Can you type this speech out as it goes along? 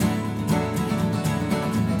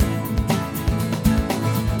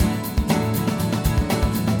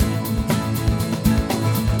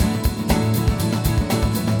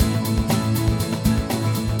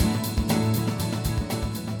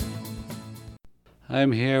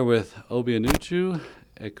I'm here with Obianuju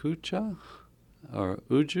Ekucha, or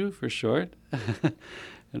Uju for short.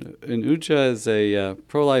 And Ucha is a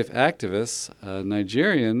pro-life activist,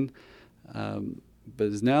 Nigerian, but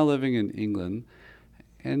is now living in England.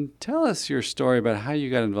 And tell us your story about how you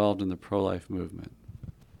got involved in the pro-life movement.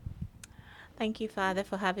 Thank you, Father,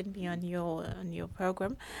 for having me on your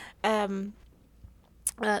program. Um,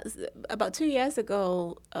 about 2 years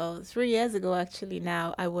ago, 3 years ago actually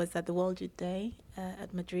now, I was at the World Youth Day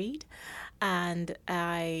at Madrid, and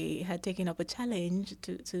I had taken up a challenge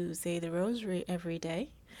to say the Rosary every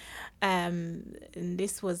day. And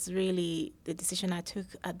this was really the decision I took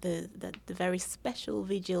at the very special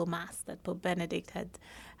vigil mass that Pope Benedict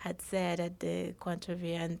had said at the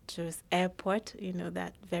Quantaviantus airport,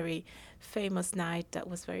 that very famous night that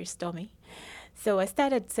was very stormy. So I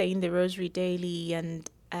started saying the Rosary daily,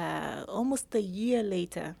 and almost a year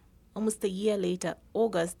later,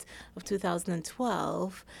 August of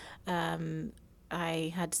 2012,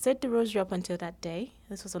 I had said the Rosary up until that day.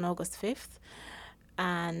 This was on August 5th.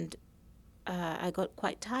 And I got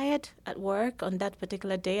quite tired at work on that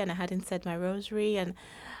particular day, and I hadn't said my Rosary. And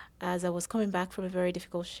as I was coming back from a very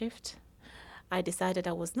difficult shift, I decided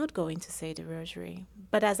I was not going to say the Rosary.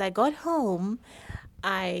 But as I got home,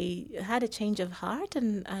 I had a change of heart,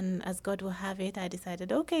 and as God will have it, I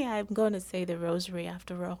decided, okay, I'm going to say the Rosary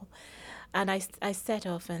after all. And I set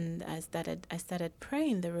off, and I started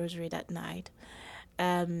praying the Rosary that night.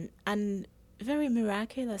 And very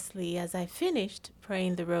miraculously, as I finished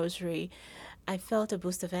praying the Rosary, I felt a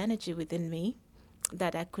boost of energy within me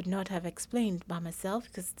that I could not have explained by myself,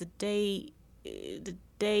 because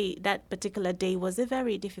that particular day was a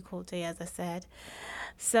very difficult day, as I said.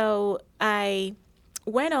 So I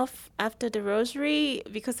went off after the Rosary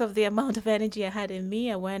because of the amount of energy I had in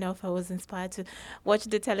me. I went off. I was inspired to watch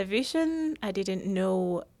the television. I didn't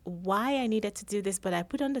know why I needed to do this, but I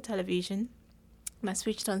put on the television. I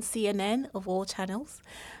switched on CNN of all channels,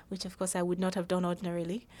 which of course I would not have done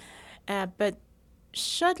ordinarily. But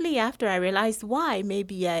shortly after, I realized why.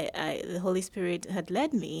 Maybe the Holy Spirit had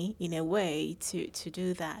led me in a way to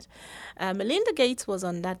do that. Melinda Gates was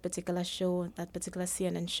on that particular show, that particular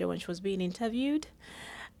CNN show, and she was being interviewed.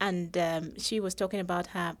 And she was talking about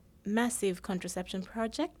her massive contraception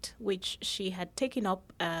project, which she had taken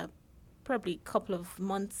up probably a couple of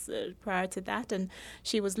months prior to that, and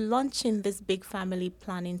she was launching this big family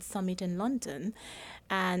planning summit in London.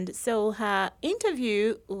 And so her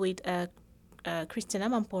interview with Christian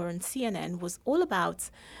Amanpour on CNN was all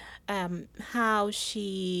about how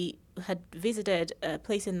she had visited a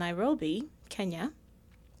place in Nairobi, Kenya,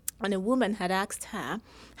 and a woman had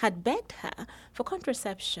begged her for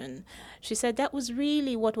contraception. She said that was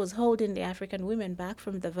really what was holding the African women back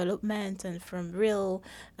from development and from real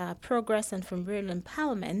progress and from real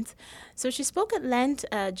empowerment. So she spoke at length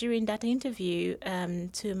during that interview,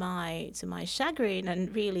 to my chagrin,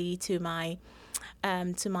 and really to my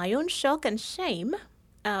own shock and shame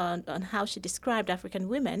on how she described African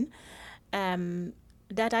women,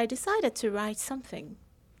 that I decided to write something.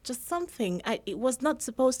 Just something. It was not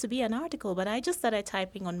supposed to be an article, but I just started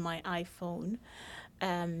typing on my iPhone,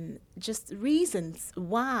 just reasons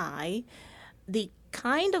why the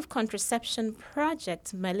kind of contraception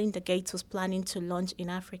project Melinda Gates was planning to launch in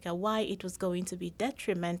Africa, why it was going to be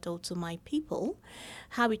detrimental to my people,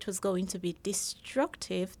 how it was going to be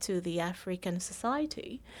destructive to the African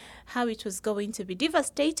society, how it was going to be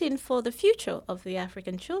devastating for the future of the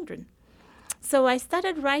African children. So I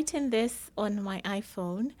started writing this on my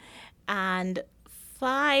iPhone, and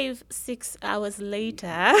 5-6 hours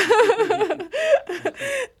later,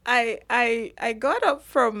 I got up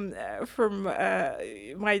from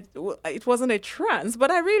my, it wasn't a trance,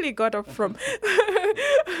 but I really got up from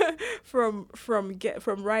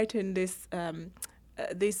from writing this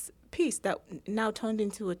this piece that now turned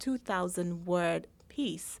into a 2,000-word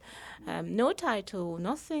piece. No title,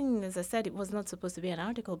 nothing. As I said, it was not supposed to be an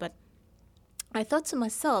article, but I thought to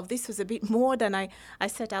myself, this was a bit more than I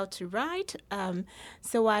set out to write.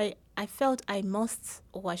 So I felt I must,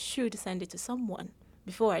 or I should, send it to someone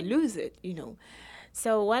before I lose it,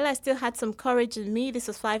 So while I still had some courage in me, this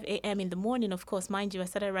was 5 a.m. in the morning, of course, mind you, I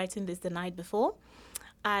started writing this the night before.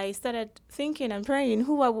 I started thinking and praying,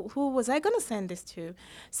 who was I going to send this to?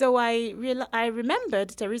 So I remembered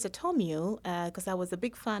Teresa Tomeo, because I was a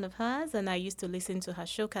big fan of hers, and I used to listen to her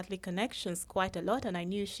show Catholic Connections quite a lot, and I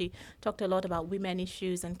knew she talked a lot about women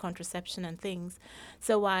issues and contraception and things.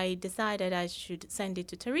 So I decided I should send it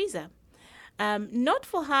to Teresa. Not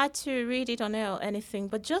for her to read it on air or anything,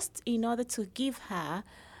 but just in order to give her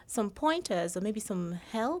some pointers or maybe some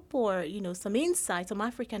help or, some insight, some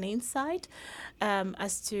African insight,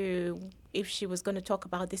 as to if she was going to talk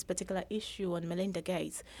about this particular issue on Melinda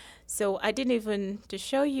Gates. So I didn't even, to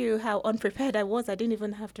show you how unprepared I was, I didn't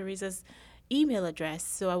even have Teresa's email address.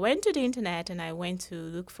 So I went to the internet and I went to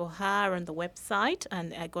look for her on the website,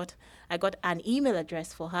 and I got an email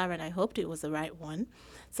address for her, and I hoped it was the right one.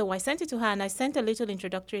 So I sent it to her, and I sent a little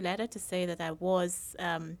introductory letter to say that I was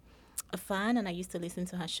a fan and I used to listen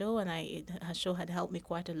to her show, and her show had helped me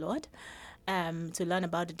quite a lot to learn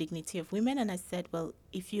about the dignity of women. And I said, well,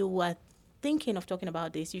 if you were thinking of talking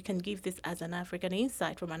about this, you can give this as an African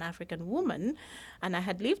insight from an African woman. And I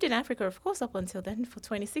had lived in Africa, of course, up until then for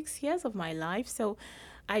 26 years of my life. So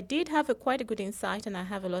I did have quite a good insight, and I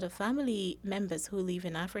have a lot of family members who live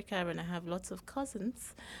in Africa, and I have lots of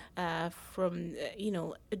cousins from,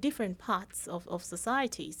 different parts of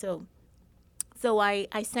society. So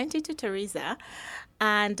I sent it to Teresa,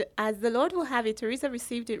 and as the Lord will have it, Teresa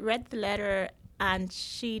received it, read the letter, and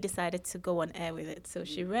she decided to go on air with it. So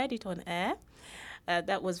she read it on air.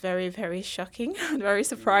 That was very, very shocking and very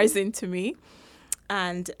surprising to me.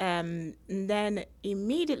 And then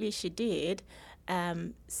immediately she did,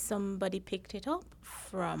 somebody picked it up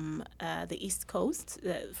from the East Coast,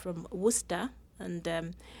 from Worcester, and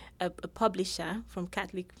a publisher from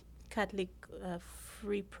Catholic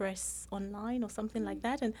Free Press Online or something like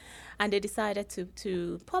that, and they decided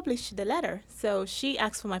to publish the letter. So she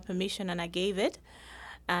asked for my permission, and I gave it,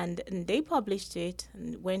 and they published it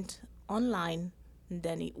and went online, and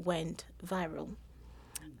then it went viral.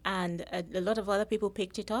 And a lot of other people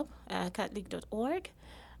picked it up, Catholic.org,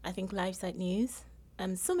 I think LifeSite News,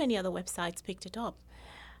 and so many other websites picked it up.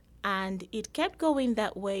 And it kept going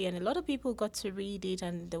that way, and a lot of people got to read it,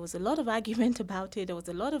 and there was a lot of argument about it. There was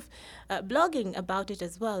a lot of blogging about it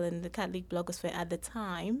as well in the Catholic blogosphere at the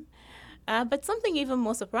time. But something even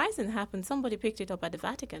more surprising happened. Somebody picked it up at the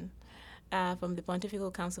Vatican from the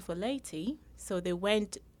Pontifical Council for Laity. So they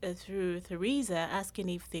went through Teresa asking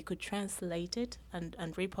if they could translate it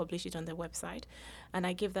and republish it on their website. And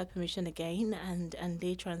I gave that permission again, and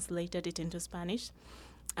they translated it into Spanish.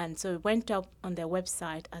 And so it went up on their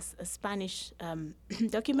website as a Spanish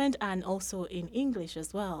document, and also in English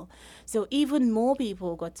as well. So even more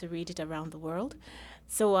people got to read it around the world.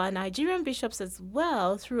 So our Nigerian bishops as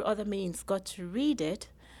well, through other means, got to read it.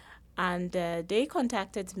 And they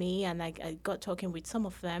contacted me, and I got talking with some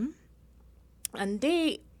of them. And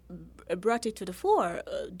they brought it to the fore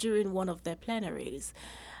during one of their plenaries.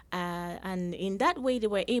 And in that way, they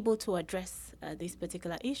were able to address this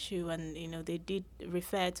particular issue. And, they did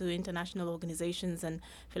refer to international organizations and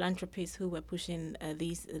philanthropists who were pushing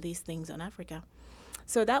these things on Africa.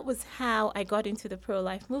 So that was how I got into the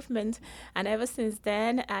pro-life movement. And ever since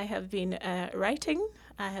then, I have been writing.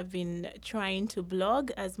 I have been trying to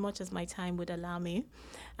blog as much as my time would allow me.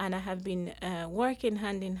 And I have been working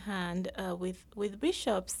hand in hand with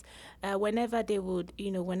bishops whenever they would,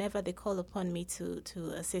 whenever they call upon me to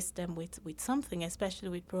assist them with something, especially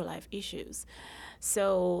with pro-life issues.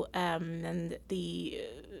 So, and the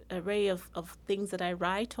array of things that I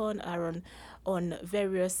write on are on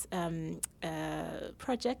various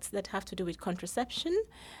projects that have to do with contraception,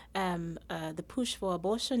 the push for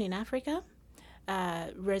abortion in Africa,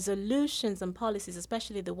 resolutions and policies,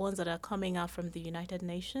 especially the ones that are coming out from the United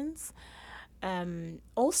Nations.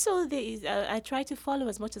 Also, I try to follow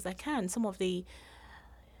as much as I can some of the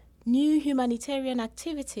new humanitarian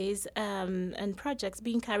activities and projects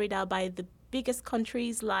being carried out by the biggest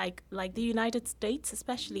countries like the United States,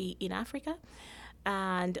 especially in Africa,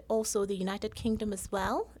 and also the United Kingdom as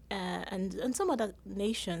well, and some other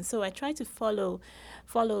nations. So I try to follow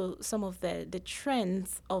some of the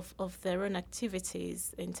trends of their own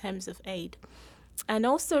activities in terms of aid. And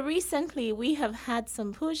also recently we have had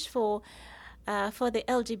some push for the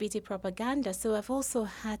LGBT propaganda. So I've also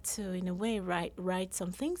had to, in a way, write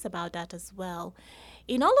some things about that as well.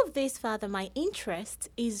 In all of this, Father, my interest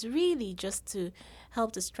is really just to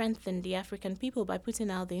help to strengthen the African people by putting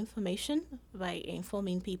out the information, by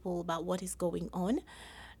informing people about what is going on,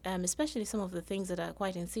 especially some of the things that are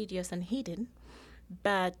quite insidious and hidden.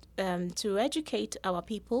 But to educate our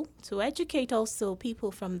people, to educate also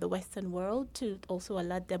people from the Western world, to also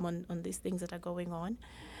alert them on these things that are going on.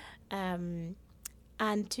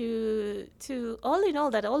 And to all in all,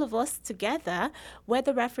 that all of us together,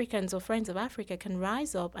 whether Africans or Friends of Africa, can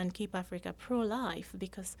rise up and keep Africa pro-life,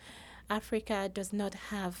 because Africa does not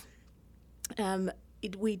have,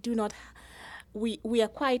 we are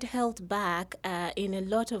quite held back in a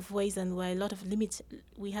lot of ways, and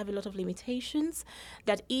we have a lot of limitations.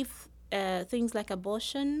 That if things like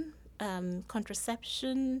abortion,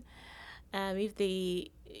 contraception, if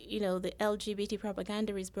the LGBT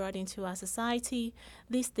propaganda is brought into our society,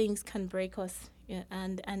 these things can break us,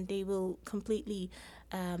 and they will completely,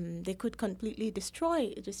 they could completely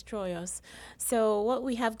destroy us. So what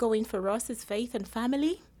we have going for us is faith and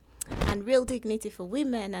family, and real dignity for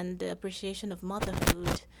women, and the appreciation of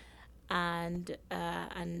motherhood, and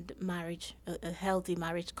marriage, a healthy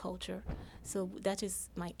marriage culture. So that is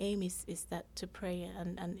my aim, is that to pray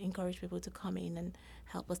and encourage people to come in and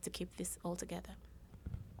help us to keep this all together.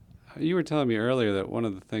 You were telling me earlier that one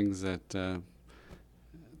of the things that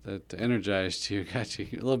that energized you, got you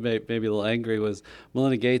a little bit, maybe a little angry, was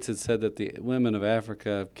Melinda Gates had said that the women of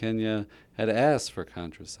Africa, of Kenya, had asked for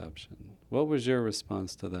contraception. What was your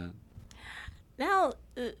response to that? Now,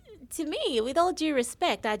 to me, with all due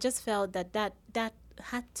respect, I just felt that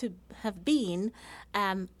had to have been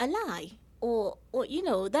a lie, or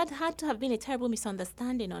that had to have been a terrible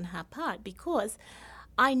misunderstanding on her part, because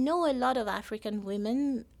I know a lot of African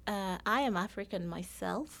women. I am African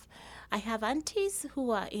myself. I have aunties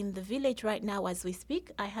who are in the village right now as we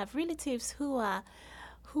speak. I have relatives who are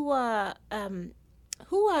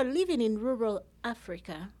living in rural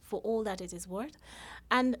Africa, for all that it is worth.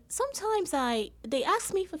 And sometimes they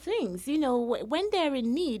ask me for things. When they're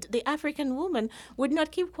in need, the African woman would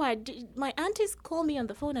not keep quiet. My aunties call me on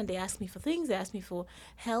the phone and they ask me for things. They ask me for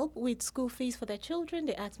help with school fees for their children.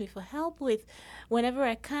 They ask me for help with, whenever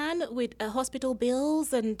I can, with hospital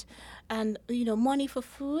bills and money for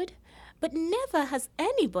food. But never has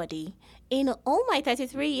anybody in all my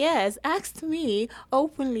 33 years asked me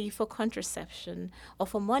openly for contraception, or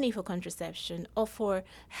for money for contraception, or for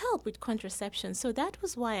help with contraception. So that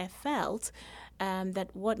was why I felt that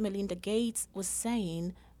what Melinda Gates was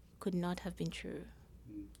saying could not have been true.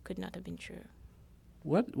 Could not have been true.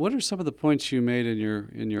 What are some of the points you made in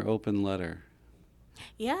your open letter?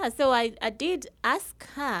 Yeah, so I did ask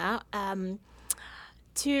her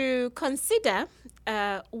to consider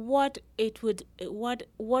what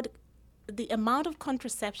the amount of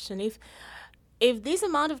contraception, if this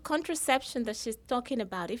amount of contraception that she's talking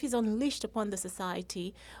about, if it's unleashed upon the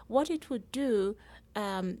society, what it would do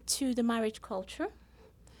to the marriage culture,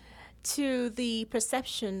 to the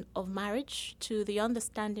perception of marriage, to the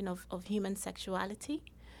understanding of human sexuality,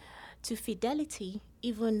 to fidelity,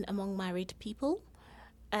 even among married people.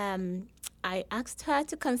 I asked her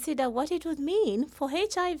to consider what it would mean for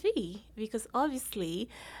HIV, because obviously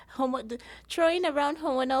throwing around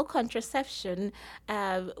hormonal contraception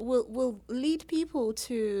will lead people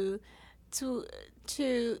to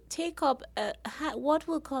take up what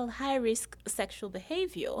we'll call high-risk sexual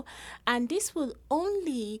behavior, and this will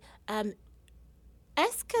only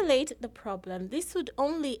escalate the problem. This would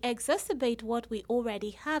only exacerbate what we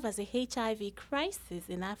already have as a HIV crisis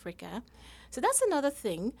in Africa. So that's another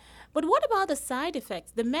thing. But what about the side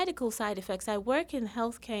effects, the medical side effects? I work in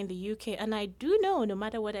healthcare in the UK, and I do know, no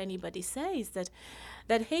matter what anybody says, that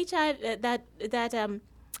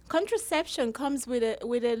contraception comes with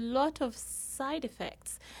a lot of side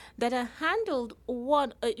effects that are handled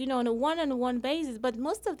on a one-on-one basis. But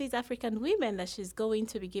most of these African women that she's going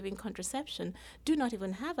to be giving contraception do not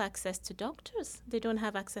even have access to doctors. They don't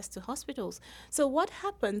have access to hospitals. So what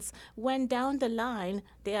happens when down the line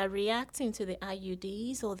they are reacting to the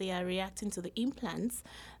IUDs, or they are reacting to the implants?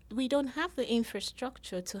 We don't have the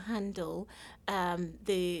infrastructure to handle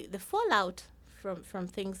the fallout from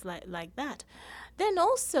things like that. Then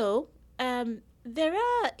also, there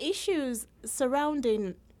are issues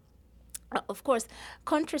surrounding, of course,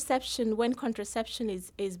 contraception. When contraception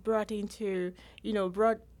is brought into,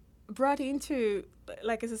 brought into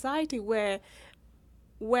like a society where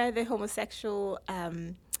the homosexual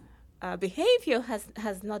behavior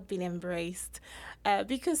has not been embraced,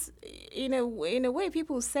 because in a way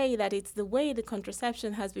people say that it's the way the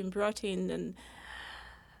contraception has been brought in and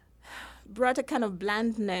brought a kind of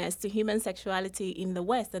blandness to human sexuality in the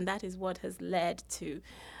West, and that is what has led to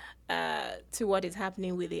what is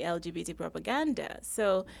happening with the LGBT propaganda.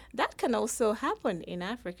 So that can also happen in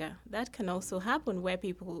Africa. That can also happen where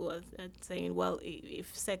people are saying, well,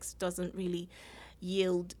 if sex doesn't really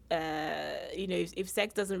yield, if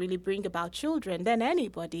sex doesn't really bring about children, then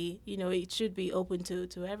anybody, it should be open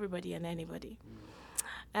to everybody and anybody.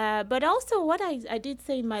 But also what I did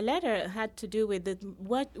say in my letter had to do with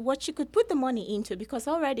what she could put the money into, because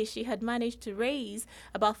already she had managed to raise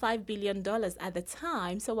about $5 billion at the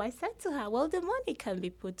time. So I said to her, well, the money can be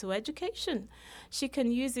put to education. She can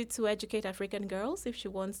use it to educate African girls if she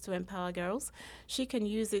wants to empower girls. She can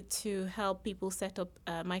use it to help people set up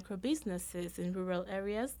micro businesses in rural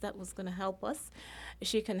areas. That was going to help us.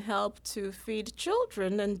 She can help to feed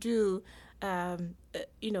children and do,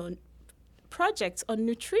 projects on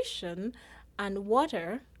nutrition and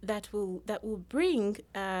water that will bring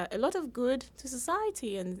a lot of good to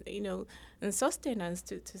society, and and sustenance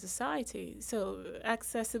to society. So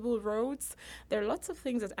accessible roads. There are lots of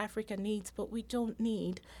things that Africa needs, but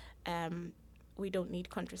um, we don't need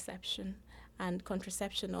contraception, and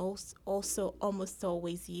contraception also almost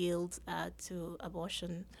always yields to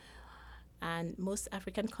abortion. And most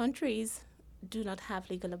African countries do not have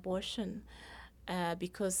legal abortion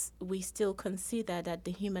because we still consider that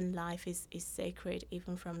the human life is sacred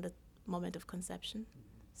even from the moment of conception.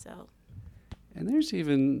 So, And there's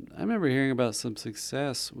even, I remember hearing about some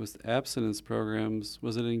success with abstinence programs.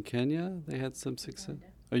 Was it in Kenya? They had some success?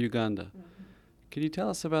 Oh, Uganda. Mm-hmm. Can you tell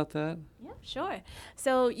us about that? Yeah, sure.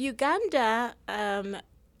 So Uganda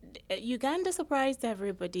surprised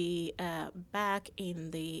everybody back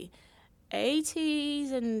in the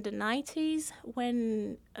 80s and the 90s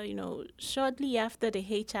when, shortly after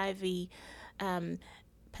the HIV um,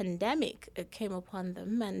 pandemic came upon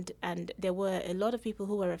them, and there were a lot of people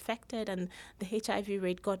who were affected, and the HIV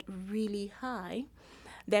rate got really high.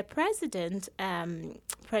 Their President Yoweri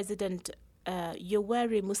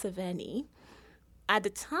Museveni, at the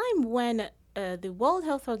time when the World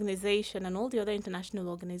Health Organization and all the other international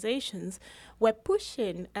organizations were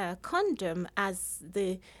pushing condom as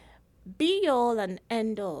the be-all and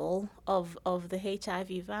end-all of the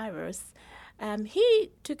HIV virus,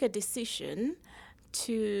 he took a decision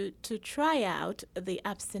to try out the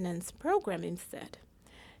abstinence program instead.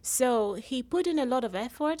 So he put in a lot of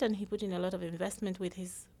effort and he put in a lot of investment with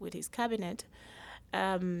his cabinet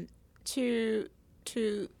to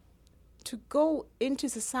go into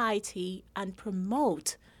society and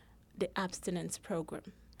promote the abstinence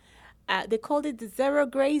program. They called it the Zero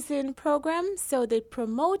Grazing Program. So they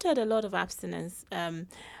promoted a lot of abstinence.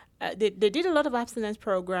 They did a lot of abstinence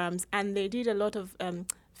programs, and they did a lot of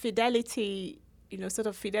fidelity, sort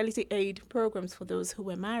of fidelity aid programs for those who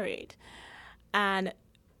were married. And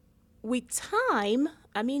with time,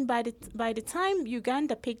 by the time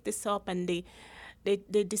Uganda picked this up and they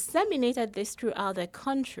disseminated this throughout the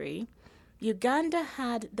country, Uganda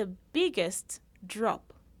had the biggest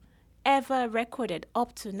drop ever recorded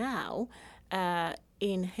up to now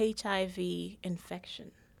in HIV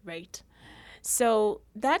infection rate. So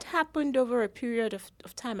that happened over a period of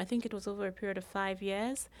time. I think it was over a period of 5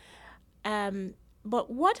 years. But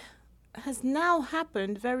what has now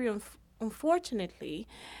happened, very unfortunately,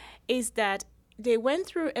 is that they went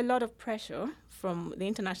through a lot of pressure from the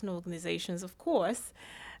international organizations, of course,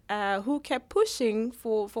 who kept pushing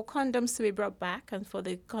for condoms to be brought back and for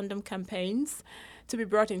the condom campaigns to be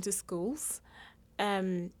brought into schools.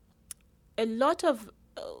 They've had a lot of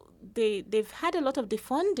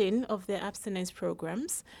defunding of their abstinence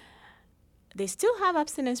programs. They still have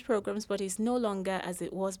abstinence programs, but it's no longer as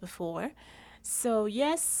it was before. So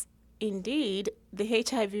yes, indeed, the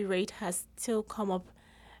HIV rate has still come up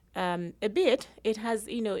a bit. It has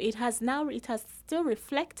still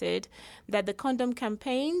reflected that the condom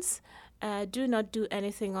campaigns do not do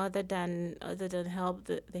anything other than help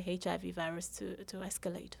the HIV virus to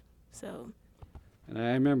escalate. So. And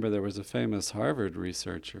I remember there was a famous Harvard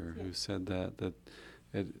researcher who said that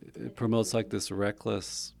it promotes like this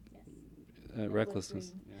recklessness.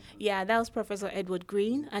 Yeah, that was Professor Edward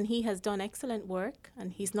Green, and he has done excellent work,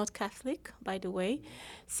 and he's not Catholic, by the way.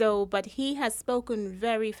 So, but he has spoken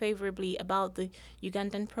very favorably about the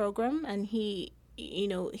Ugandan program, and he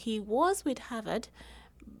was with Harvard,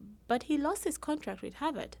 but he lost his contract with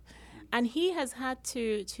Harvard, and he has had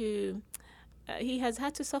to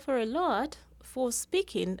suffer a lot for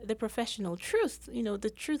speaking the professional truth,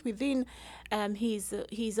 the truth within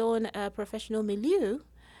his own professional milieu.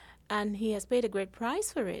 And he has paid a great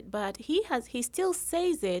price for it, but he still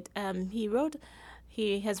says it.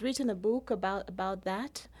 He has written a book about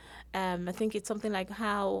that. I think it's something like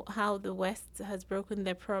how the West has broken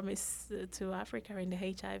their promise to Africa in the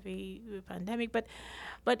HIV pandemic. But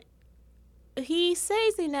he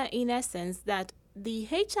says in essence that the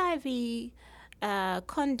HIV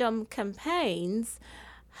condom campaigns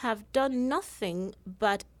have done nothing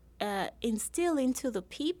but instill into the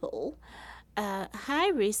people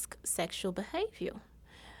high-risk sexual behavior.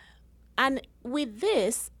 And with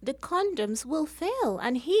this, the condoms will fail.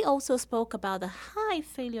 And he also spoke about the high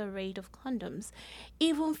failure rate of condoms,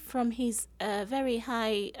 even from his very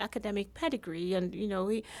high academic pedigree. And,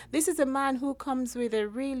 this is a man who comes with a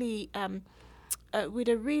really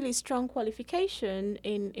strong qualification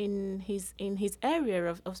in his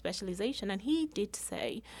area of specialization. And he did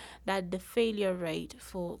say that the failure rate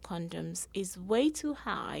for condoms is way too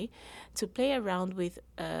high to play around with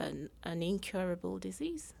an incurable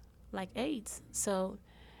disease like AIDS. So,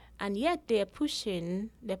 and yet they're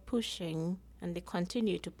pushing, and they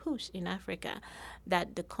continue to push in Africa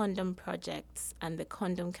that the condom projects and the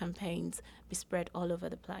condom campaigns be spread all over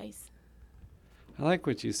the place. I like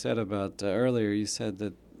what you said about earlier. You said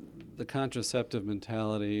that the contraceptive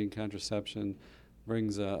mentality and contraception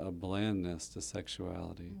brings a blandness to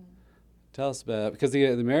sexuality. Tell us about, because the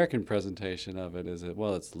American presentation of it is that,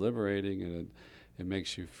 well, it's liberating and it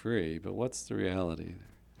makes you free, but what's the reality?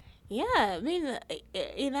 Yeah, I mean,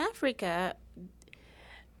 in Africa,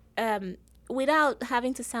 without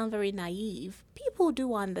having to sound very naive, people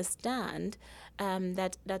do understand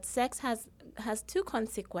that sex has two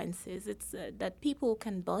consequences. It's that people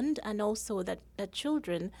can bond, and also that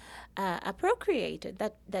children are procreated,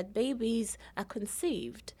 that babies are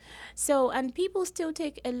conceived. So, and people still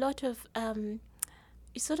take a lot of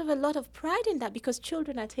pride in that, because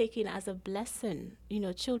children are taken as a blessing.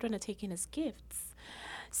 Children are taken as gifts.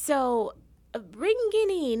 So, bringing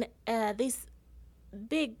in this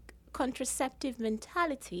big contraceptive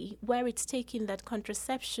mentality, where it's taking that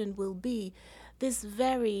contraception will be this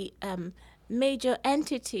very major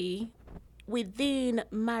entity within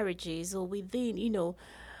marriages, or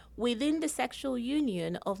within the sexual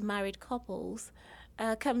union of married couples,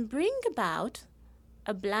 can bring about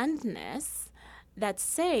a blandness that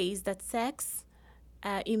says that sex,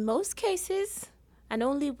 in most cases, and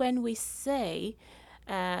only when we say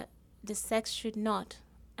the sex should not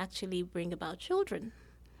actually bring about children.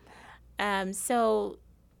 So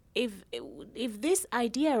if this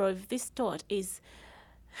idea, or if this thought is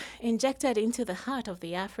injected into the heart of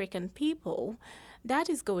the African people, that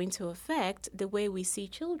is going to affect the way we see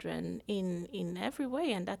children in every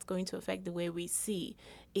way, and that's going to affect the way we see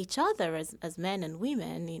each other as men and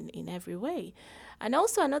women in every way. And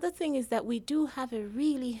also another thing is that we do have a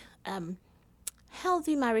really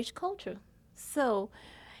healthy marriage culture. So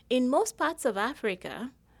in most parts of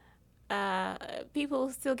Africa,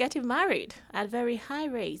 people still getting married at very high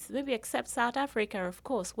rates, maybe except South Africa, of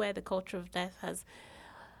course, where the culture of death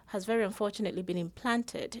has very unfortunately been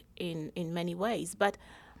implanted in many ways. But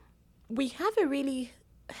we have a really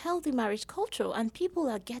healthy marriage culture, and people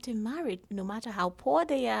are getting married no matter how poor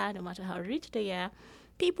they are, no matter how rich they are.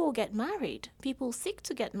 People get married. People seek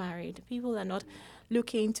to get married. People are not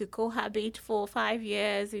looking to cohabit for 5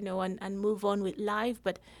 years, and move on with life.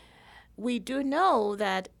 But we do know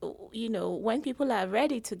that, when people are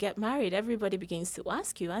ready to get married, everybody begins to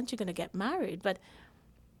ask you, aren't you going to get married? But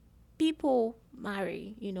people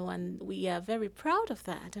marry, and we are very proud of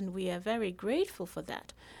that, and we are very grateful for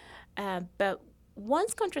that. But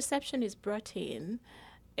once contraception is brought in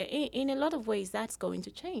a lot of ways, that's going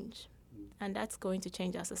to change. And that's going to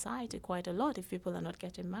change our society quite a lot if people are not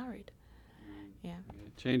getting married. Yeah.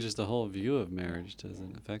 It changes the whole view of marriage,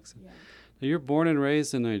 doesn't it? Affects it. Yeah. Now, you're born and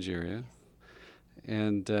raised in Nigeria,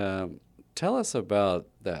 and tell us about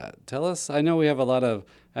that. Tell us, I know we have a lot of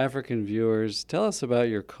African viewers. Tell us about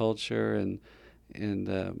your culture and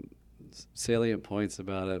salient points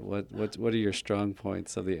about it. What are your strong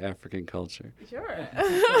points of the African culture? Sure.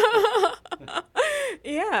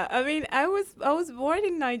 Yeah, I mean, I was born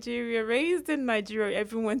in Nigeria, raised in Nigeria. I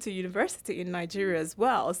even went to university in Nigeria as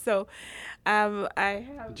well. So,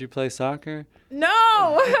 Did you play soccer?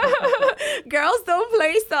 No, girls don't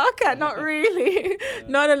play soccer. Not really.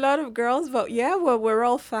 Not a lot of girls, but yeah, well, we're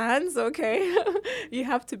all fans. Okay, you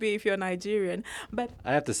have to be if you're Nigerian. But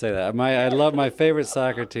I have to say that I love my favorite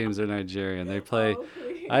soccer teams are Nigerian. They play.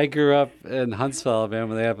 I grew up in Huntsville,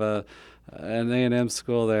 Alabama. They have an A&M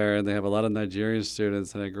school there, and they have a lot of Nigerian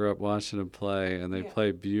students, and I grew up watching them play, and they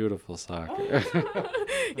play beautiful soccer.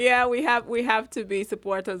 Yeah, we have to be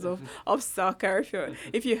supporters of soccer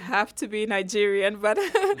if you have to be Nigerian, but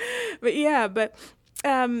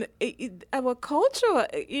our culture,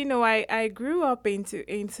 I grew up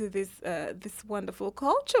into this wonderful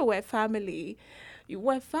culture where family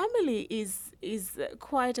is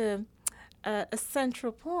quite a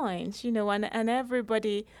central point, and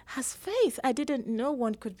everybody has faith. I didn't know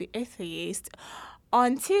one could be atheist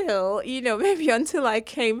until, maybe until I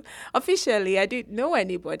came officially. I didn't know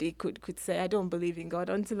anybody could say, I don't believe in God,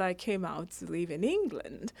 until I came out to live in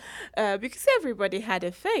England, because everybody had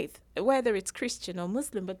a faith, whether it's Christian or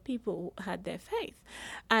Muslim, but people had their faith.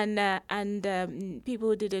 And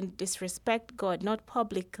people didn't disrespect God, not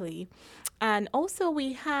publicly. And also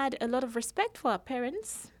we had a lot of respect for our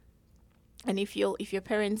parents. And if your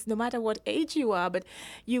parents, no matter what age you are, but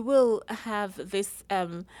you will have this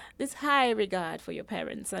high regard for your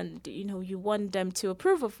parents, and you want them to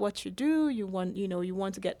approve of what you do. You want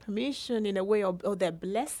to get permission in a way, or their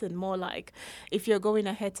blessing, more like, if you're going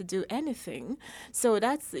ahead to do anything. So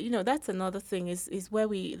that's another thing is where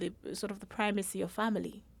the primacy of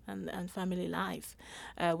family and family life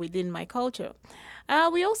within my culture.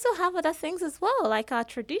 We also have other things as well, like our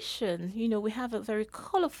tradition. We have a very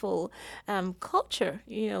colorful culture.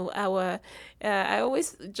 I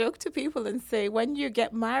always joke to people and say, when you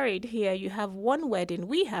get married here, you have one wedding.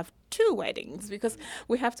 We have two weddings because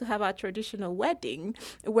we have to have our traditional wedding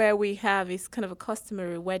where we have is kind of a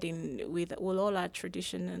customary wedding with all our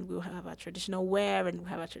tradition, and we'll have our traditional wear and we'll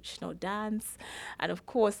have our traditional dance. And of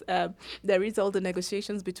course, there is all the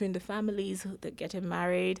negotiations between the families that are getting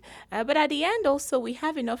married. But at the end, also, we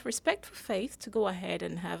have enough respect for faith to go ahead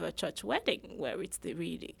and have a church wedding where it's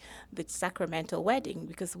the sacramental wedding,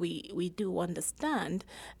 because we do understand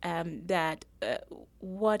that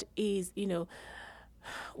what is,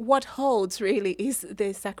 what holds really is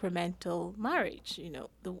the sacramental marriage,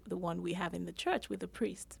 the one we have in the church with the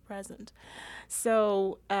priest present.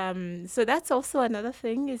 So that's also another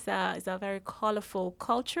thing, is a very colorful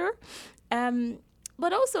culture.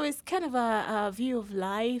 But also it's kind of a view of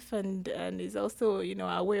life, and is also,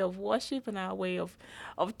 our way of worship and our way of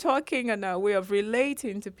talking and our way of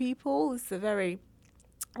relating to people. It's a very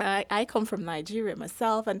I come from Nigeria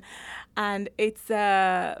myself, and it's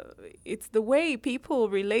the way people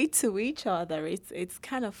relate to each other. It's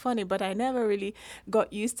kind of funny, but I never really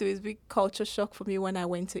got used to it. It's a big culture shock for me when I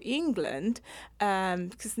went to England,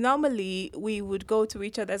 because normally we would go to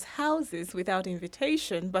each other's houses without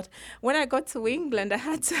invitation. But when I got to England, I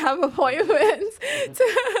had to have appointments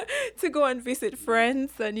to go and visit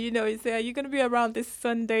friends, and you say, are you going to be around this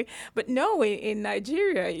Sunday? But no, in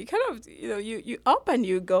Nigeria, you kind of you up and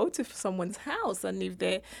you go to someone's house, and if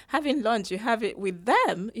they're having lunch, you have it with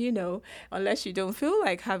them, unless you don't feel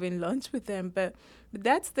like having lunch with them. But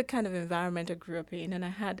that's the kind of environment I grew up in, and I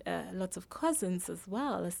had lots of cousins as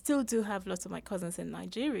well. I still do have lots of my cousins in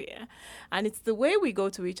Nigeria, and it's the way we go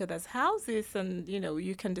to each other's houses, and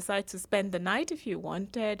you can decide to spend the night if you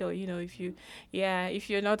wanted, or if you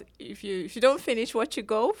don't finish what you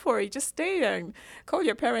go for, you just stay there and call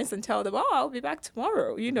your parents and tell them, oh, I'll be back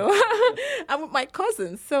tomorrow. I'm with my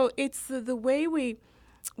cousins, so it's the way we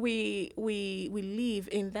live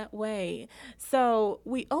in that way. So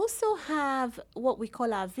we also have what we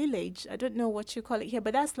call our village. I don't know what you call it here,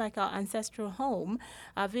 but that's like our ancestral home.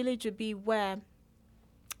 Our village would be where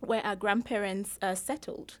our grandparents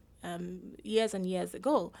settled years and years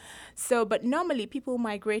ago. So, but normally people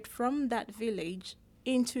migrate from that village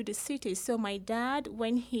into the city. So my dad,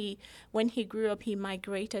 when he grew up, he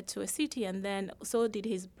migrated to a city, and then so did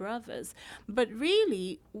his brothers. But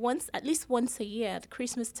really, at least once a year at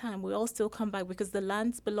Christmas time, we all still come back because the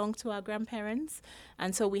lands belong to our grandparents,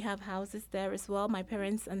 and so we have houses there as well. My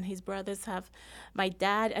parents and his brothers my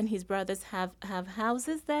dad and his brothers have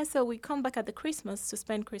houses there, so we come back at the Christmas to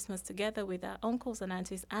spend Christmas together with our uncles and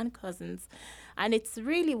aunties and cousins. And it's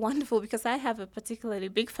really wonderful because I have a particularly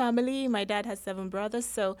big family. My dad has 7 brothers,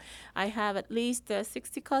 so I have at least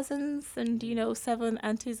 60 cousins and 7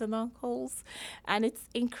 aunties and uncles. And it's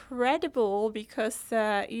incredible because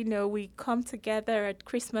we come together at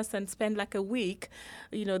Christmas and spend like a week,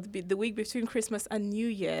 the week between Christmas and New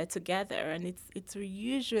Year together, and it's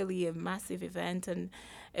usually a massive event and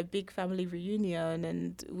a big family reunion,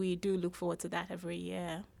 and we do look forward to that every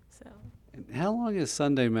year. So. And how long is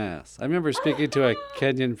Sunday Mass? I remember speaking to a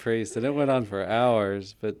Kenyan priest, and it went on for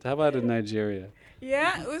hours, but how about in Nigeria?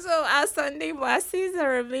 Yeah, so our Sunday Masses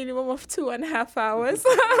are a minimum of 2.5 hours.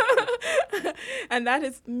 And that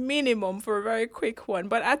is minimum for a very quick one.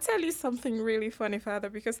 But I'll tell you something really funny, Father,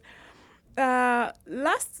 because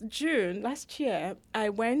last year, I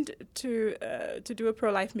went to do a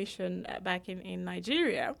pro-life mission back in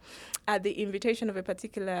Nigeria at the invitation of a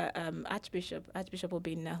particular Archbishop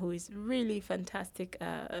Obinna, who is really fantastic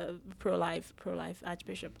pro-life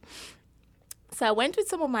Archbishop. So I went with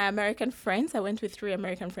some of my American friends. I went with 3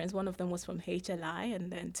 American friends. One of them was from HLI, and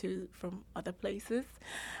then 2 from other places.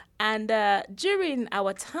 And during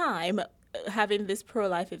our time having this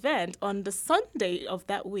pro-life event, on the Sunday of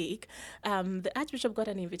that week, the Archbishop got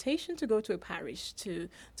an invitation to go to a parish to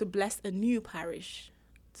bless a new parish,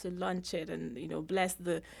 to launch it and bless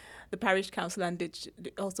the parish council, and they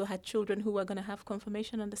also had children who were going to have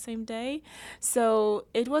confirmation on the same day. So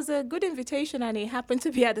it was a good invitation, and it happened to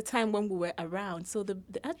be at the time when we were around. So the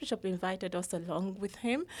Archbishop invited us along with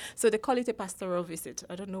him. So they call it a pastoral visit.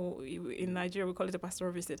 I don't know, in Nigeria we call it a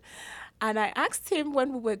pastoral visit. And I asked him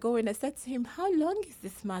when we were going, I said to him, how long is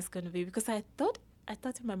this Mass going to be? Because I thought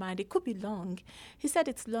in my mind, it could be long. He said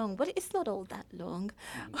it's long, but it's not all that long.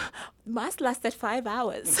 Mass lasted 5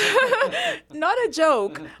 hours. Not a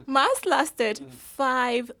joke. Mass lasted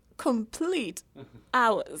 5 complete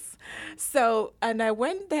hours. So, and I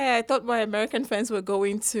went there. I thought my American friends were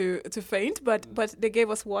going to faint, but they gave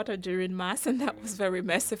us water during Mass, and that was very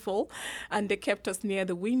merciful. And they kept us near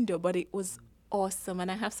the window, but it was awesome, and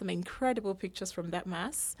I have some incredible pictures from that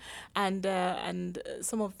Mass. And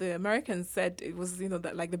some of the Americans said it was,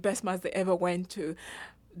 that like the best Mass they ever went to,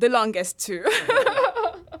 the longest too.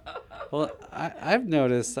 Well, I've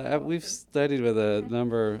noticed, we've studied with a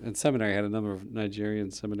number, in seminary, I had a number of Nigerian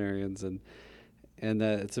seminarians, and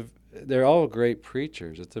they're all great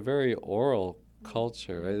preachers. It's a very oral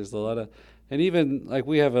culture, right? There's a lot of, and even, like,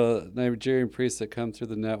 we have a Nigerian priest that come through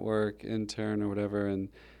the network, intern or whatever, and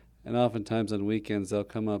oftentimes on weekends they'll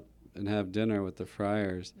come up and have dinner with the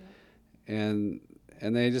friars. Yeah.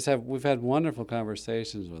 And they just we've had wonderful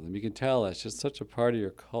conversations with them. You can tell it's just such a part of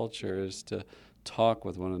your culture is to talk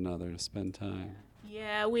with one another, to spend time.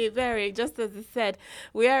 Yeah, just as you said,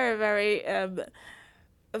 we are a very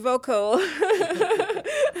vocal,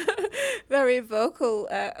 very vocal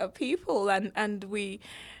people, and we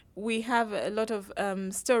have a lot of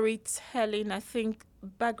storytelling, I think,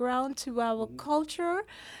 background to our culture,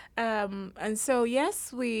 and so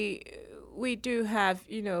yes, we do have,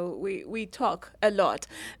 we talk a lot.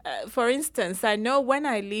 For instance, I know when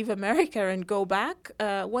I leave America and go back,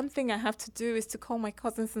 one thing I have to do is to call my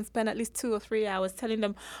cousins and spend at least 2 or 3 hours telling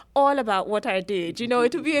them all about what I did. It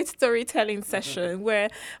will be a storytelling session where,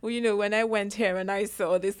 when I went here and I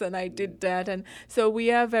saw this and I did that. And so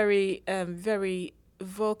we are very, very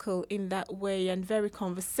vocal in that way, and very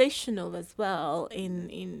conversational as well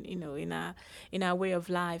in our way of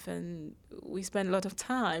life, and we spend a lot of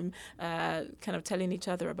time kind of telling each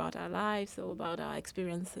other about our lives or about our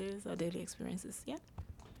experiences, our daily experiences. Yeah.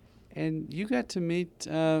 And you got to meet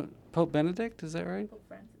Pope Benedict, is that right? Pope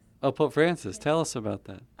Francis. Oh, Pope Francis. Tell us about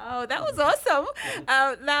that. Oh, that was awesome.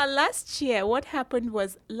 Now, last year, what happened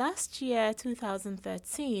was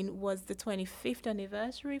 2013, was the 25th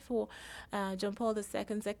anniversary for John Paul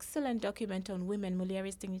II's excellent document on women,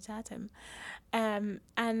 Mulieris Dignitatem. And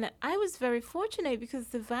I was very fortunate because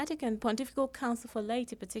the Vatican Pontifical Council for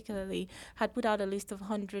Laity particularly had put out a list of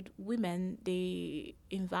 100 women they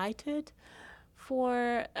invited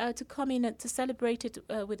for to come in to celebrate it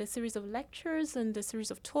with a series of lectures and a series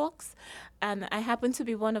of talks. And I happened to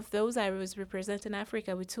be one of those. I was representing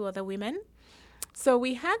Africa with 2 other women. So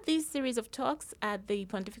we had these series of talks at the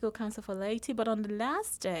Pontifical Council for Laity, but on the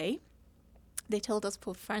last day, they told us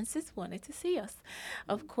Pope Francis wanted to see us,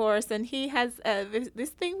 of course, and he has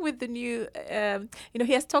this thing with the new,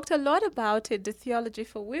 he has talked a lot about it, the theology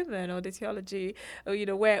for women, or the theology,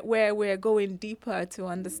 where we're going deeper to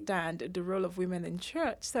understand the role of women in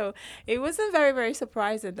church. So it wasn't very, very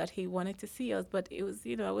surprising that he wanted to see us, but it was,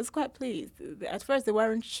 I was quite pleased. At first, they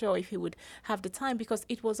weren't sure if he would have the time, because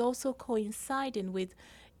it was also coinciding with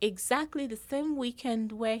exactly the same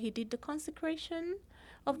weekend where he did the consecration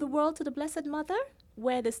of the world to the Blessed Mother,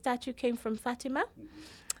 where the statue came from Fatima.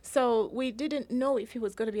 So we didn't know if he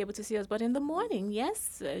was going to be able to see us. But in the morning,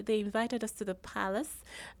 yes, they invited us to the palace.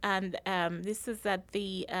 And this is at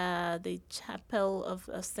the chapel of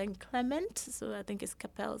St. Clement. So I think it's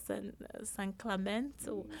Capelle St. Clement.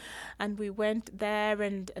 So, and we went there,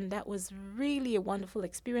 and that was really a wonderful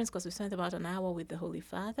experience, because we spent about an hour with the Holy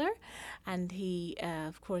Father. And he,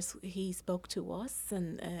 of course, he spoke to us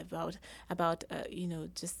and about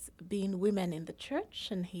just being women in the church.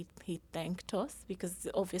 And he thanked us, because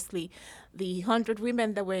obviously the 100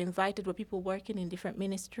 women that were invited were people working in different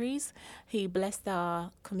ministries. He blessed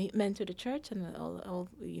our commitment to the church and all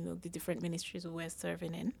the different ministries we were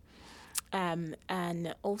serving in.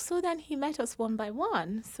 And also then he met us one by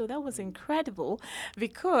one. So that was incredible,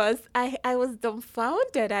 because I was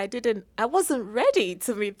dumbfounded. I wasn't ready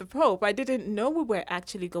to meet the Pope. I didn't know we were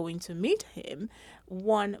actually going to meet him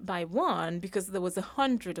one by one, because there was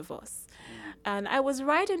 100 of us. And I was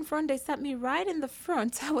right in front. They sat me right in the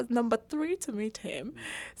front. I was number 3 to meet him.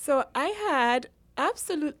 So I had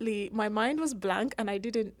absolutely, my mind was blank, and I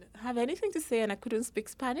didn't have anything to say, and I couldn't speak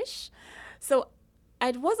Spanish. So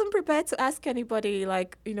I wasn't prepared to ask anybody,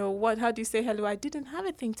 how do you say hello? I didn't have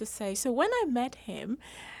a thing to say. So when I met him,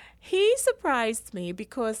 he surprised me,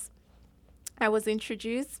 because I was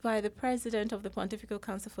introduced by the president of the Pontifical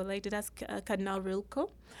Council for Laity, that's Cardinal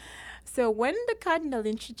Rilko. So when the Cardinal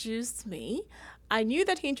introduced me, I knew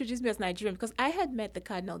that he introduced me as Nigerian, because I had met the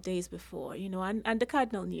Cardinal days before, and the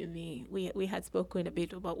Cardinal knew me. We had spoken a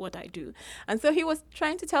bit about what I do. And so he was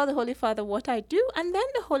trying to tell the Holy Father what I do. And then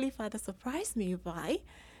the Holy Father surprised me by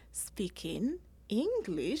speaking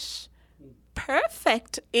English,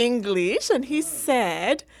 perfect English. And he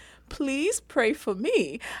said, please pray for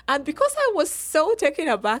me. And because I was so taken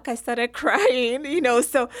aback, I started crying,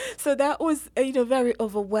 so that was, very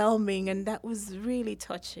overwhelming, and that was really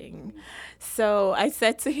touching. So I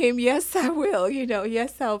said to him, yes, I will,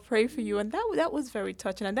 yes, I'll pray for you. And that was very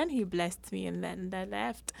touching. And then he blessed me, and then I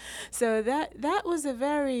left. So that was a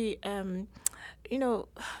very,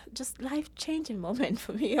 just life-changing moment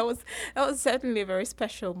for me. That was certainly a very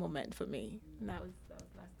special moment for me. And that was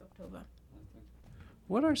last October.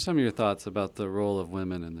 What are some of your thoughts about the role of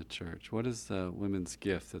women in the church? What is the women's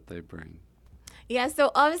gift that they bring? Yeah,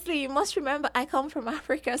 so obviously you must remember I come from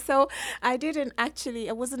Africa, so I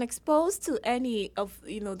wasn't exposed to any of,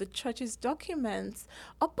 the church's documents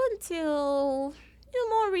up until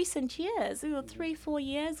more recent years, 3-4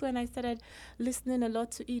 years, when I started listening a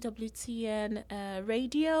lot to EWTN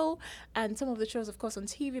radio and some of the shows, of course, on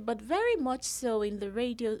TV, but very much so in the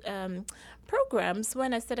radio programs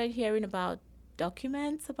when I started hearing about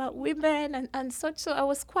documents about women and such. So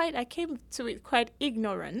I came to it quite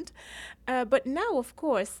ignorant. But now, of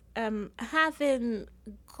course, having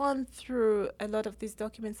gone through a lot of these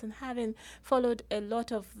documents and having followed a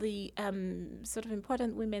lot of the sort of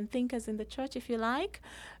important women thinkers in the church, if you like,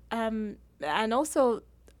 and also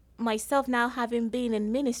myself now having been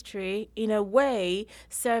in ministry, in a way,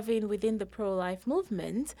 serving within the pro-life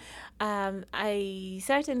movement, I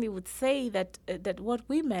certainly would say that what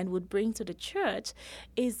women would bring to the church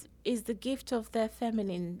is the gift of their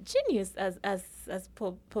feminine genius, as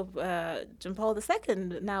Pope John Paul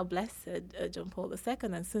II, now blessed John Paul II,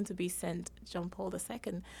 and soon to be Saint John Paul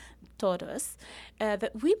II, taught us,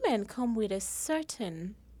 that women come with a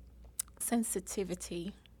certain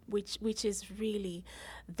sensitivity, which is really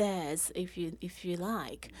theirs, if you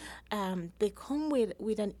like. They come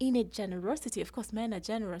with an innate generosity. Of course, men are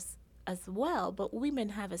generous as well, but women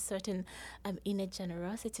have a certain innate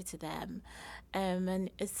generosity to them, and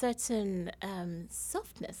a certain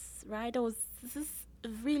softness, right? This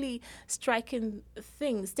really striking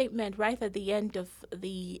statement right at the end of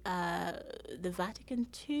the Vatican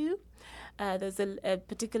II. There's a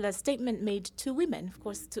particular statement made to women, of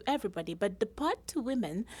course, to everybody, but the part to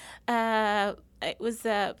women, it was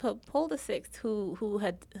Pope Paul VI who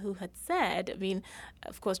had said, I mean,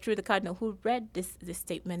 of course, through the cardinal who read this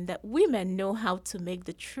statement, that women know how to make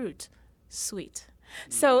the truth sweet.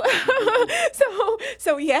 So,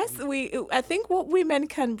 so yes, I think what women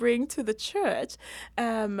can bring to the church,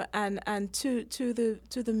 and to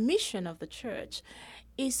the mission of the church,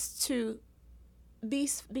 is to be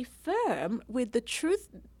firm with the truth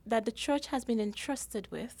that the church has been entrusted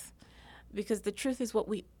with, because the truth is what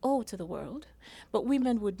we owe to the world. But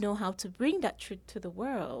women would know how to bring that truth to the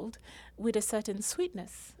world with a certain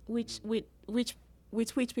sweetness, which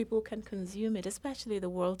people can consume it, especially the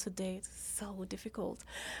world today. It's so difficult.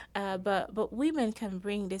 But women can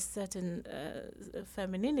bring this certain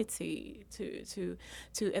femininity to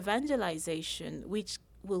evangelization, which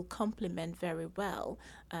will complement very well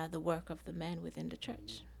the work of the men within the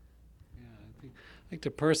church. Yeah, I think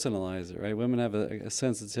to personalize it, right? Women have a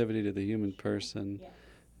sensitivity to the human person. Yes.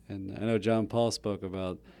 And I know John Paul spoke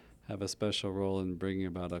about have a special role in bringing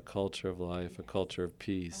about a culture of life, a culture of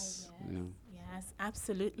peace. Oh, yes. You know? Yes,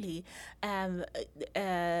 absolutely.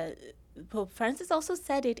 Pope Francis also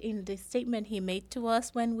said it in the statement he made to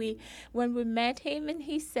us when we met him, and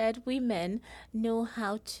he said women know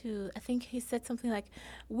how to, I think he said something like,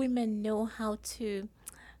 women know how to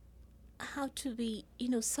be,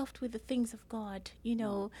 soft with the things of God,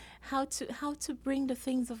 how to bring the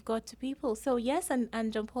things of God to people. So yes,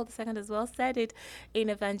 and John Paul II as well said it in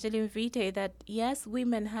Evangelium Vitae, that yes,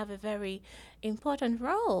 women have a very important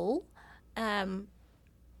role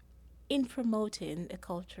in promoting a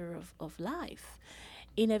culture of life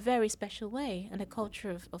in a very special way, and a culture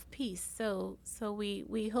of peace. So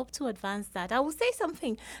we hope to advance that. I will say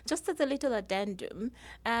something just as a little addendum.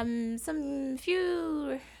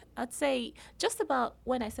 I'd say just about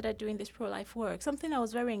when I started doing this pro-life work, something I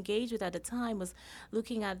was very engaged with at the time was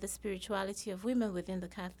looking at the spirituality of women within the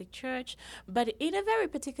Catholic Church. But in a very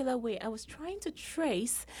particular way, I was trying to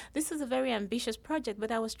trace, this is a very ambitious project,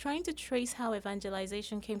 but I was trying to trace how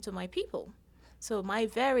evangelization came to my people. So my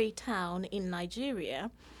very town in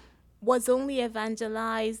Nigeria was only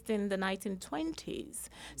evangelized in the 1920s.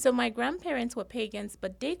 So my grandparents were pagans,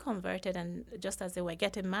 but they converted, and just as they were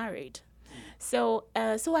getting married. So,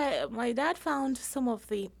 my dad found some of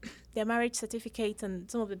their marriage certificates and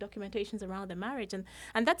some of the documentations around the marriage,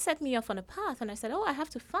 and that set me off on a path. And I said, oh, I have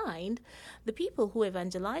to find the people who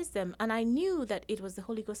evangelized them. And I knew that it was the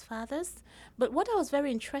Holy Ghost Fathers, but what I was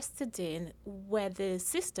very interested in were the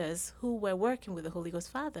sisters who were working with the Holy Ghost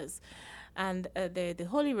Fathers, and the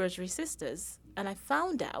Holy Rosary Sisters. And I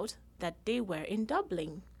found out that they were in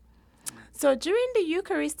Dublin. So during the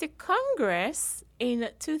Eucharistic Congress in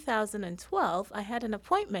 2012, I had an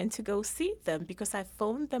appointment to go see them because I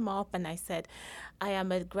phoned them up and I said, I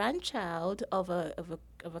am a grandchild of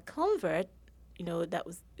a convert. That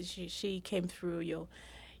was she came through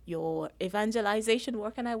your evangelization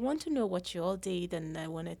work, and I want to know what you all did, and I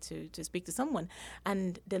wanted to speak to someone.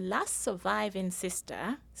 And the last surviving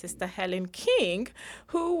sister, Sister Helen King,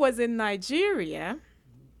 who was in Nigeria,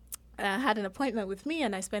 had an appointment with me,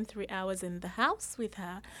 and I spent 3 hours in the house with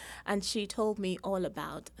her, and she told me all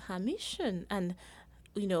about her mission, and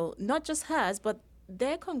not just hers, but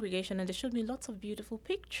their congregation, and they showed me lots of beautiful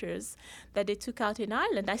pictures that they took out in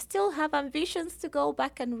Ireland. I still have ambitions to go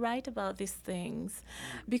back and write about these things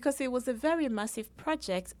because it was a very massive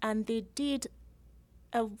project, and they did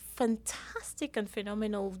a fantastic and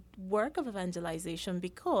phenomenal work of evangelization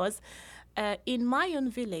because in my own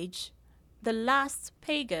village, the last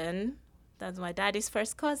pagan, that's my daddy's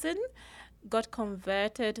first cousin, got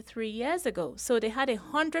converted 3 years ago. So they had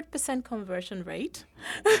 100% conversion rate.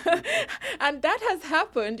 And that has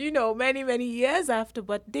happened, many, many years after,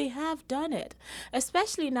 but they have done it.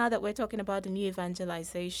 Especially now that we're talking about the new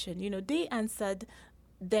evangelization. They answered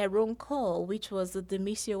their own call, which was the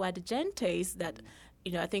Missio ad Gentes that,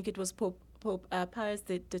 I think it was Pope Pius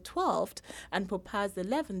the 12th and Pope Pius the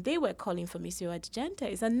 11th, they were calling for Missio ad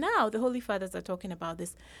Gentes. And now the Holy Fathers are talking about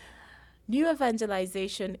this new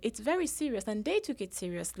evangelization. It's very serious, and they took it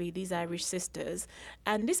seriously, these Irish sisters.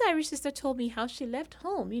 And this Irish sister told me how she left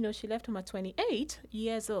home. She left home at 28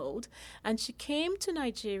 years old, and she came to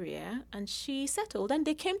Nigeria, and she settled, and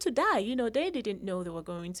they came to die. They didn't know they were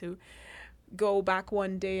going to go back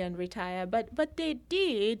one day and retire, but they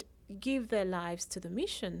did give their lives to the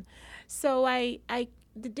mission. So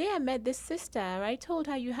the day I met this sister, I told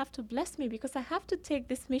her, you have to bless me because I have to take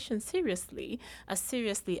this mission seriously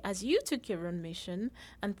as you took your own mission.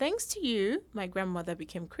 And thanks to you, my grandmother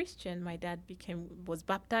became Christian. My dad was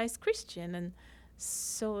baptized Christian, and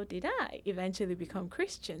so did I eventually become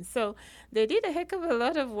Christian. So they did a heck of a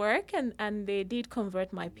lot of work, and they did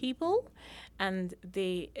convert my people, and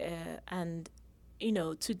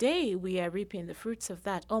today we are reaping the fruits of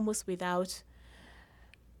that almost without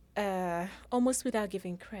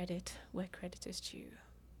giving credit where credit is due.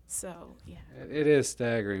 So, yeah. It is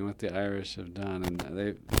staggering what the Irish have done, and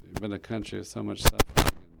they've been a country of so much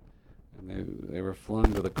suffering, and they were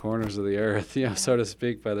flung to the corners of the earth, so to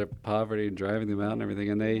speak, by their poverty, driving them out and everything.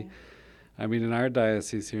 And in our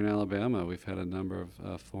diocese here in Alabama, we've had a number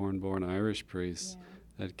of foreign-born Irish priests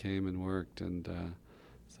that came and worked, and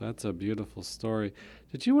so that's a beautiful story.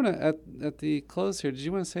 Did you want to, at the close here, did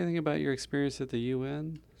you want to say anything about your experience at the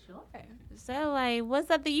UN? Sure. So I was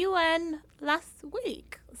at the UN last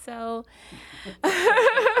week. So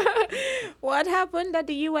what happened at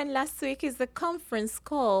the UN last week is a conference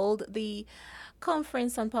called the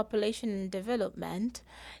Conference on Population and Development.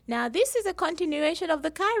 Now, this is a continuation of the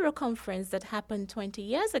Cairo conference that happened 20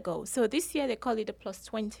 years ago. So this year they call it a plus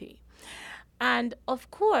 20. And of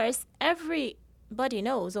course, everybody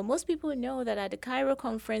knows, or most people know, that at the Cairo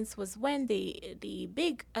conference was when the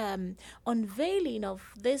big unveiling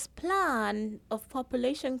of this plan of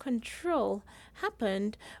population control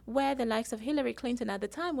happened, where the likes of Hillary Clinton at the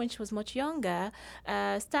time, when she was much younger,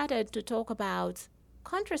 started to talk about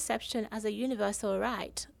contraception as a universal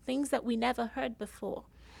right, things that we never heard before.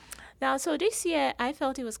 Now, so this year, I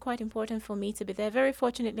felt it was quite important for me to be there. Very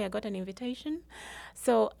fortunately, I got an invitation.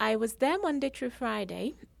 So I was there Monday through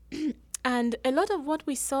Friday. And a lot of what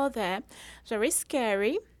we saw there was very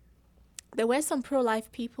scary. There were some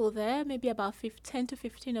pro-life people there, maybe about 10 to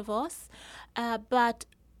 15 of us. But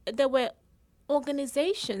there were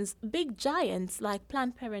organizations, big giants like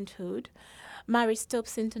Planned Parenthood, Marie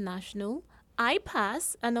Stopes International,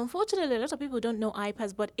 IPAS, and unfortunately a lot of people don't know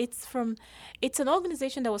IPAS, but it's an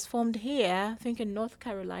organization that was formed here, I think in North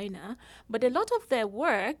Carolina, but a lot of their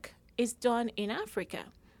work is done in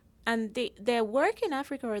Africa. And their work in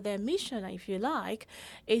Africa, or their mission, if you like,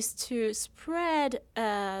 is to spread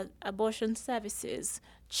abortion services,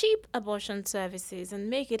 cheap abortion services, and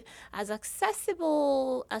make it as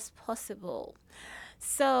accessible as possible.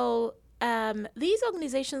 So These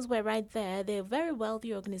organizations were right there. They're very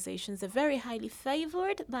wealthy organizations. They're very highly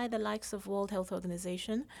favored by the likes of World Health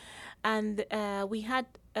Organization. And we had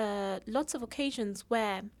lots of occasions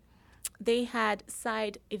where they had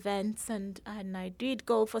side events, and I did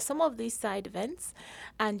go for some of these side events,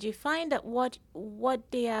 and you find that what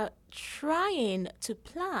they are trying to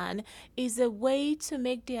plan is a way to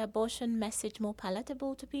make the abortion message more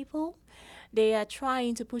palatable to people. They are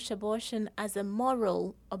trying to push abortion as a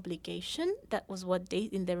moral obligation. That was what they,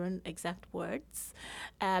 in their own exact words,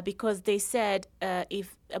 because they said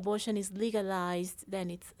if abortion is legalized,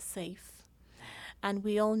 then it's safe. And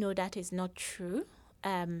we all know that is not true.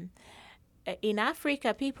 In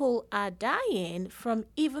Africa, people are dying from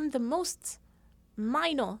even the most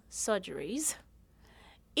minor surgeries,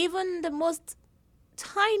 even the most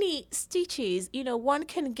tiny stitches. One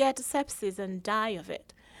can get sepsis and die of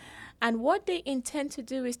it. And what they intend to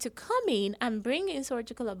do is to come in and bring in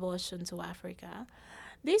surgical abortion to Africa.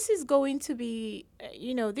 This is going to be,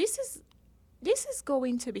 this is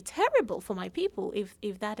going to be terrible for my people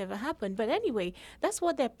if that ever happened. But anyway, that's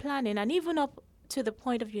what they're planning. And even up to the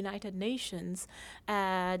point of United Nations,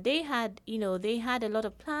 they had a lot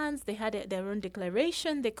of plans. They had their own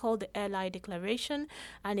declaration. They called the Ally Declaration,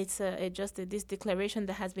 and it's just this declaration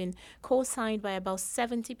that has been co-signed by about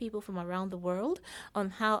 70 people from around the world on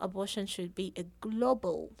how abortion should be a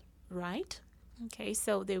global right. Okay,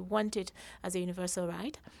 so they want it as a universal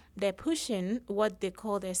right. They're pushing what they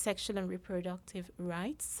call their sexual and reproductive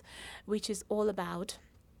rights, which is all about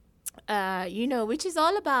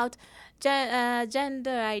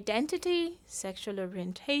gender identity, sexual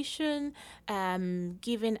orientation,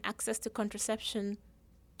 giving access to contraception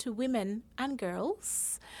to women and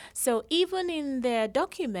girls. So even in their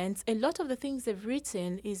documents, a lot of the things they've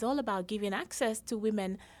written is all about giving access to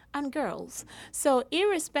women and girls. So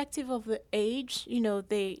irrespective of the age,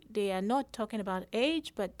 they are not talking about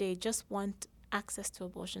age, but they just want access to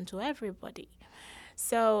abortion to everybody.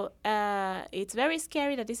 So it's very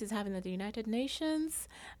scary that this is happening at the United Nations,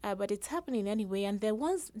 but it's happening anyway. And they're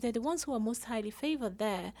the ones who are most highly favored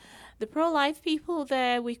there. The pro-life people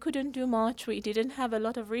there, we couldn't do much. We didn't have a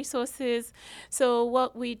lot of resources. So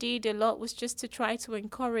what we did a lot was just to try to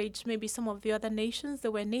encourage maybe some of the other nations. There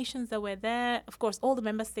were nations that were there. Of course, all the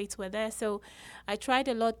member states were there. So I tried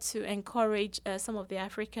a lot to encourage some of the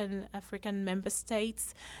African member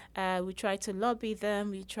states. We tried to lobby them.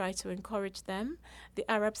 We tried to encourage them. The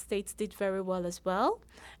Arab states did very well as well.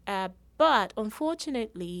 But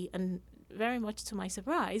unfortunately, and very much to my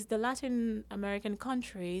surprise, the Latin American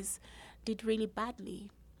countries did really badly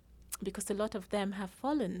because a lot of them have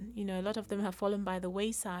fallen. A lot of them have fallen by the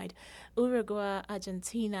wayside. Uruguay,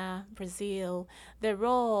 Argentina, Brazil, they're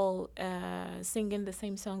all singing the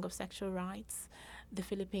same song of sexual rights. The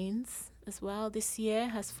Philippines as well this year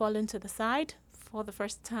has fallen to the side for the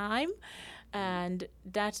first time, and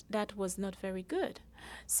that was not very good.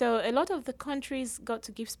 So a lot of the countries got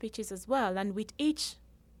to give speeches as well, and with each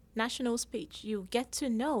national speech, you get to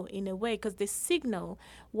know in a way, because they signal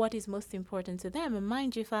what is most important to them. And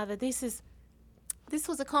mind you, Father, this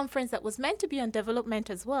was a conference that was meant to be on development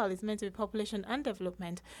as well. It's meant to be population and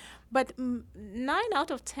development. But 9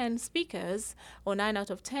 out of 10 speakers, or 9 out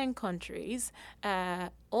of 10 countries,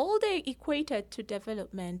 all they equated to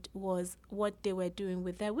development was what they were doing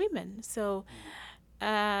with their women. So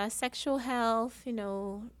sexual health,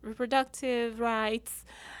 reproductive rights,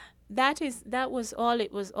 that was all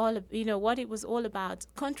it was what it was all about.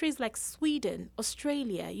 Countries like Sweden,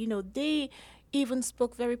 Australia, they even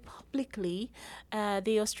spoke very publicly.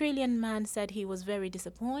 The Australian man said he was very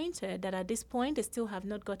disappointed that at this point they still have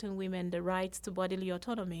not gotten women the rights to bodily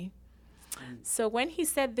autonomy. So when he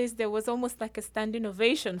said this, there was almost like a standing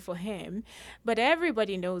ovation for him. But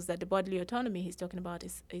everybody knows that the bodily autonomy he's talking about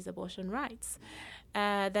is abortion rights.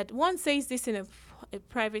 That one says this in a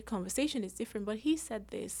private conversation is different, but he said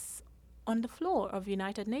this on the floor of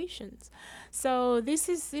United Nations. So this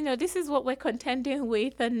is what we're contending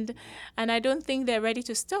with, and I don't think they're ready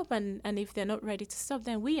to stop. And if they're not ready to stop,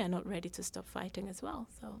 then we are not ready to stop fighting as well.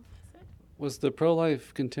 So was the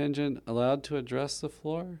pro-life contingent allowed to address the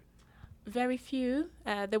floor? Very few.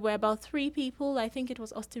 There were about 3 people. I think it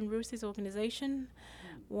was Austin Roos's organization,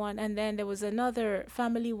 one, and then there was another,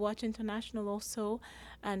 Family Watch International also,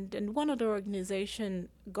 and one other organization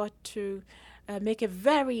got to make a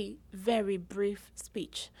very, very brief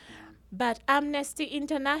speech. But Amnesty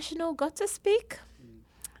International got to speak,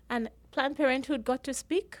 and Planned Parenthood got to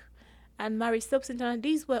speak, and Marie Stopes International.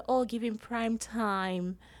 These were all given prime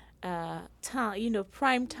time,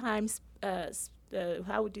 prime time.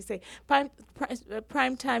 How would you say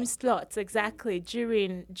prime time slots exactly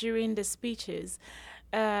during the speeches.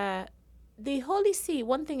 the Holy See,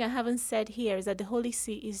 one thing I haven't said here is that the Holy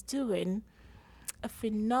See is doing a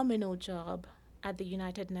phenomenal job at the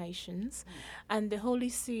United Nations. And the Holy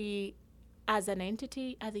See, as an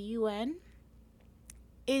entity at the UN,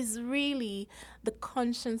 is really the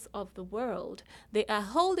conscience of the world. They are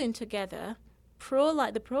holding together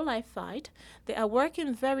the pro-life fight. They are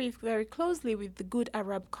working very, very closely with the good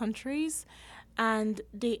Arab countries, and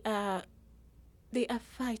they are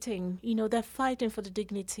fighting. They're fighting for the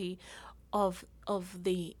dignity of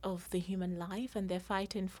the human life, and they're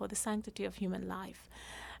fighting for the sanctity of human life.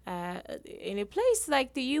 In a place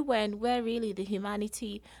like the UN, where really the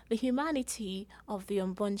humanity of the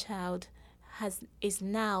unborn child is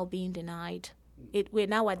now being denied. We're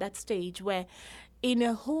now at that stage where in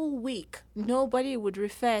a whole week, nobody would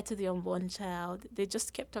refer to the unborn child. They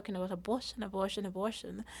just kept talking about abortion,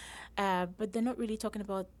 but they're not really talking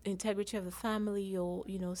about integrity of the family or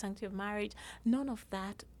sanctity of marriage. None of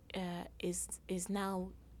that is now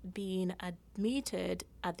being admitted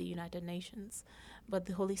at the United Nations, but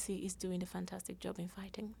the Holy See is doing a fantastic job in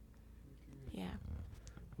fighting. Yeah.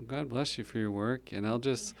 Well, God bless you for your work, and I'll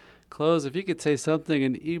just close. If you could say something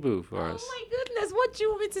in Igbo for us. Oh my goodness, what do you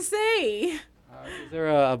want me to say? Is there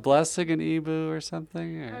a blessing in Igbo or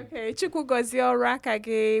something? Or? Okay, Chukwu gozie ọrụ aka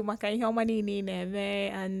gị maka ihe ọma niile ị na-eme,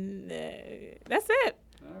 and that's it.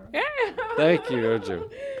 Right. Yeah. Thank you, Uju.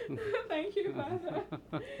 Thank you, Father.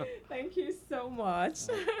 Thank you so much.